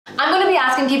I'm going to be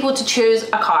asking people to choose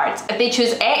a card. If they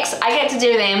choose X, I get to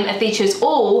dare them. If they choose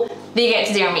O, they get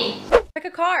to dare me. Pick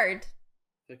a card.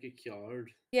 Pick a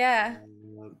card. Yeah.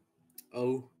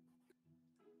 Oh.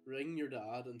 Ring your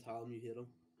dad and tell him you hate him.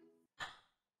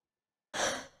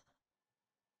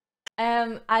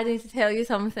 I need to tell you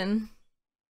something.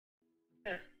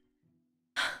 Yeah.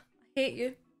 I hate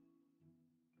you.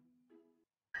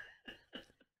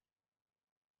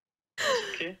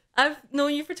 Okay. I've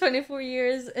known you for 24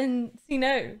 years and see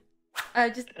now. I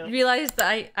just realized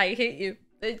that I hate you.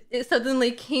 It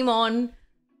suddenly came on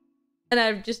and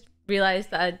I just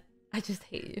realized that I just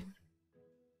hate you.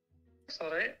 It's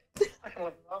alright. I can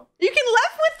live with that. You can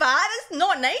live with that. It's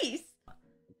not nice.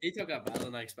 He took that better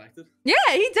than I expected. Yeah,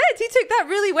 he did. He took that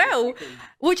really well,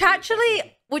 which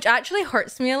actually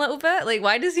hurts me a little bit. Like,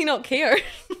 why does he not care?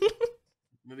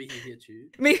 Maybe he hates you.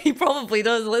 Maybe he probably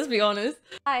does. Let's be honest.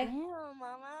 Hi. Hello,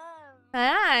 Mama.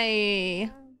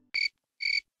 Hi.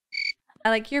 I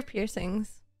like your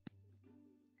piercings.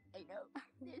 I know.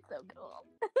 They're so cool.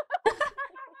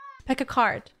 Pick a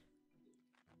card.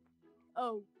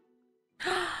 Oh.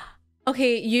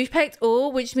 Okay, you picked O,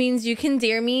 which means you can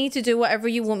dare me to do whatever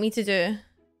you want me to do.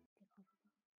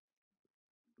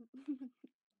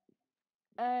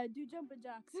 Do jumping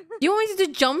jacks. You want me to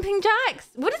do jumping jacks?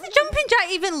 What does a jumping jack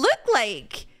even look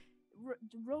like?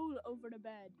 Roll over the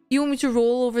bed. You want me to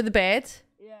roll over the bed?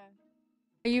 Yeah.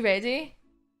 Are you ready?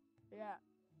 Yeah.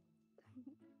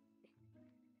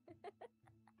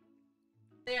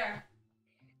 There.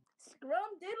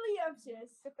 Scrum diddly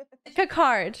Pick a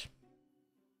card.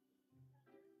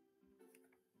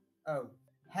 Oh,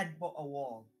 headbutt a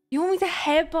wall. You want me to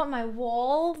headbutt my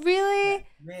wall? Really? Yeah,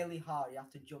 really hard. You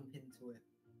have to jump into it.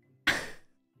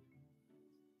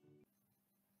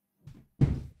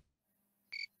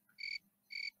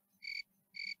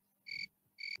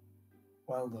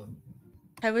 Well done.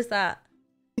 How was that?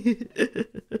 You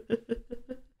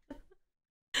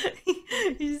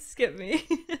just skipped me.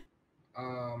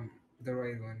 The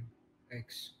right one.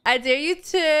 X. I dare you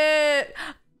to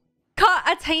cut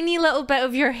a tiny little bit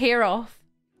of your hair off.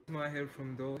 My hair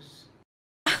from those.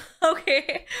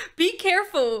 Okay, be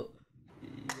careful.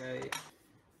 Yeah.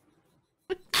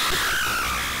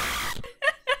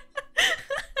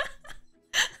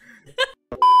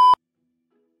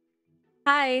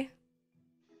 Hi.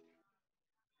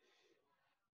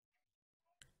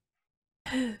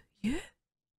 You?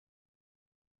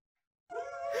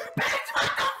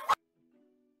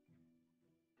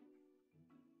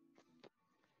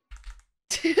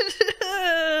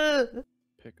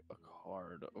 Pick a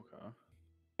card. Okay.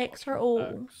 X or O?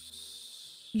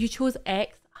 X. You chose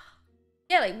X.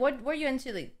 Yeah, like what were you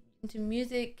into? Like into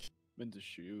music? Into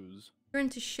shoes. You're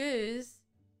into shoes.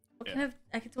 What Yeah. kind of?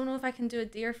 I don't know if I can do a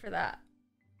dare for that.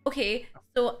 Okay,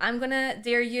 so I'm gonna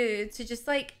dare you to just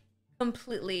like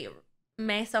completely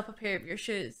mess up a pair of your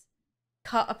shoes.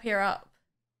 Cut a pair up.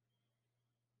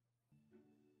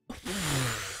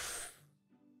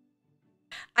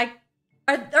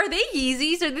 Are they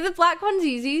Yeezys? Are they the black ones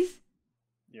Yeezys?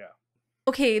 Yeah.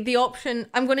 Okay, the option.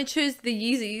 I'm gonna choose the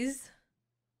Yeezys.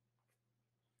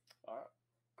 Alright.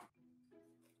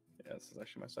 Yeah, this is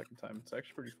actually my second time. It's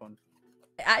actually pretty fun.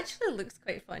 It actually looks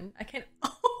quite fun. I can't.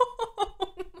 Oh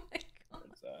my god!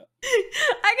 What's that?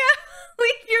 I can't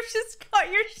believe you've just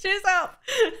cut your shoes up.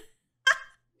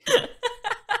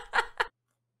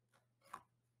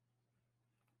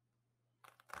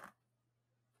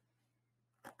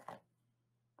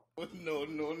 No,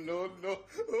 no, no, no.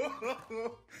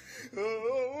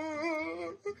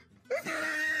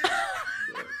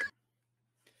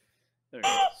 There you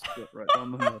go. Split right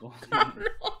down the middle.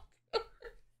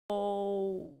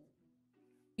 Oh.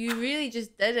 You really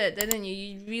just did it, didn't you?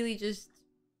 You really just...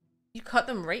 You cut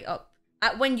them right up.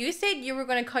 When you said you were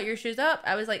going to cut your shoes up,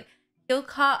 I was like, he'll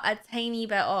cut a tiny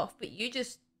bit off, but you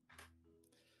just...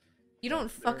 You don't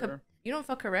fuck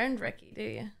around, Ricky, do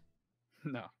you?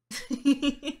 No.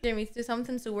 Jeremy, do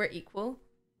something so we're equal.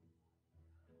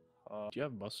 Do you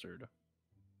have mustard?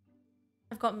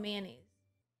 I've got mayonnaise.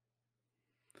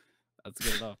 That's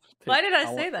good enough. Why did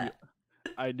I say that?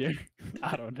 I dare.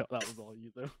 I don't know. That was all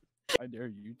you though. I dare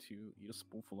you to eat a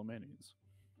spoonful of mayonnaise.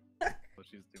 But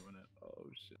she's doing it. Oh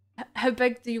shit. How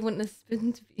big do you want the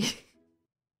spoon to be?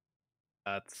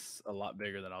 That's a lot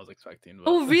bigger than I was expecting. But...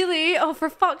 Oh really? Oh, for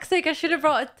fuck's sake! I should have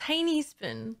brought a tiny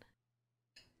spoon.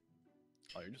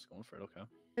 Oh, you're just going for it. Okay.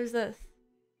 Who's this?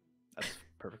 That's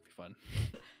perfectly fun.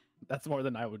 That's more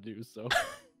than I would do. So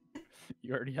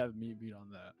you already have me beat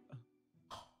on that.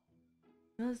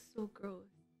 That's so gross.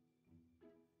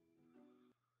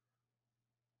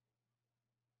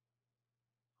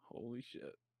 Holy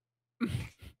shit.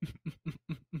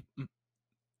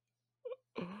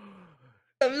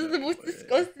 That was the most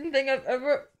disgusting thing I've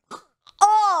ever.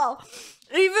 Oh!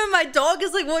 Even my dog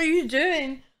is like, what are you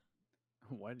doing?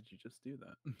 Why did you just do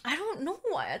that? I don't know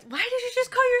why. Why did you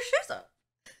just cut your shoes up?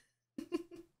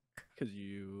 Because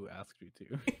you asked me to.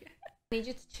 I need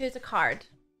you to choose a card.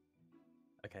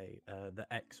 Okay, the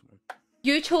X one.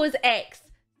 You chose X.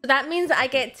 So that means I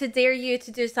get to dare you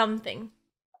to do something.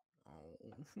 Oh.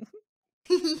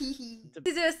 To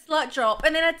do a slut drop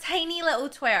and then a tiny little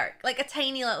twerk. Like a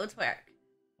tiny little twerk.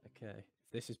 Okay, if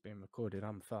this is being recorded,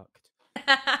 I'm fucked.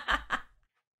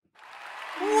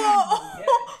 Whoa!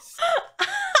 Yes.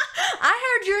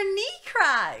 I heard your knee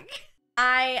crack.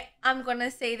 I am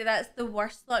gonna say that that's the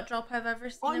worst slut drop I've ever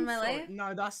seen in my life.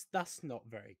 No, that's not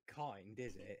very kind,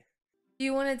 is it? Do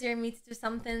you want to dare me to do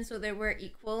something so that we're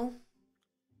equal?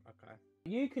 Okay.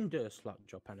 You can do a slut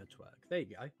drop and a twerk. There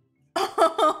you go.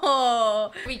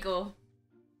 Oh, here we go.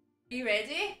 Are you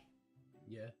ready?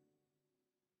 Yeah.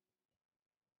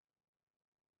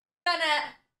 Done it.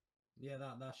 Yeah,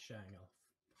 that's showing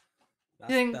off.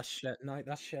 You think-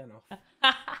 That's showing off.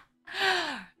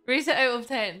 Rate it out of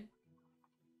 10.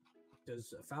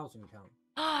 Does 1,000 count?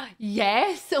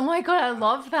 Yes. Oh my god, I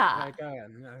love that. Go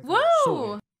on. No, Whoa.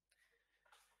 sorry.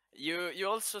 You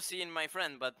also seen my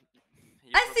friend, but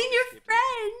you I seen probably your skip it.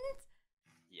 friend.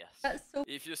 Yes. That's so.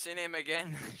 If you seen him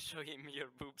again, show him your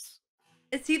boobs.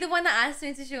 Is he the one that asked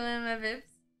me to show him my boobs?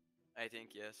 I think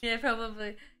yes. Yeah,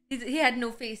 probably. He had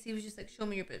no face. He was just like, show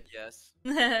me your boobs. Yes.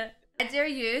 I dare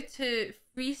you to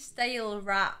freestyle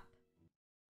rap.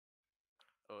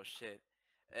 Oh shit.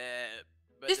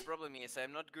 But Just- the problem is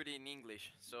I'm not good in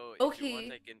English, so if Okay. you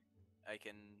want I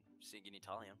can sing in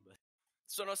Italian. But...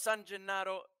 Sono San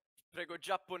Gennaro, prego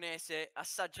giapponese,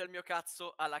 assaggia il mio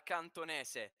cazzo alla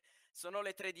cantonese. Sono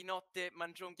le 3 di notte,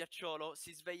 mangio un ghiacciolo,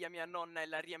 si sveglia mia nonna e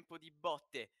la riempo di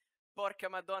botte. Porca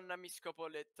madonna, mi scopo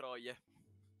le troie.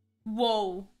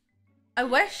 Whoa. I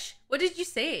wish. What did you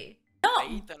say? I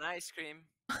No. eat an ice cream.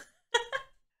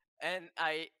 And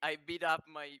I beat up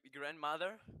my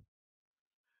grandmother.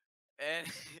 And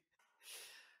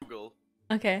Google.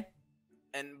 Okay.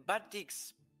 And bad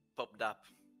dicks popped up.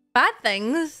 Bad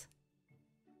things.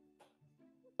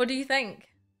 What do you think?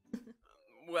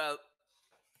 Well,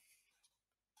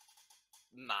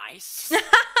 nice. I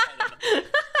don't know.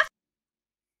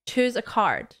 Choose a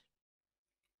card.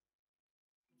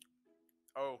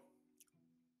 Oh,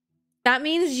 That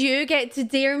means you get to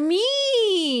dare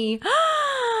me.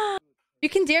 You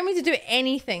can dare me to do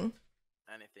anything.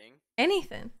 anything?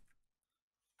 Anything.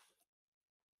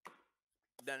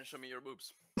 Then show me your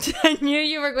boobs. I knew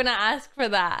you were going to ask for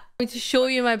that. I'm going to show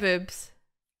you my boobs.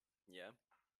 Yeah.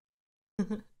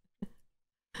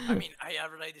 I mean, I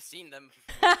already seen them.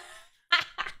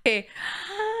 Okay.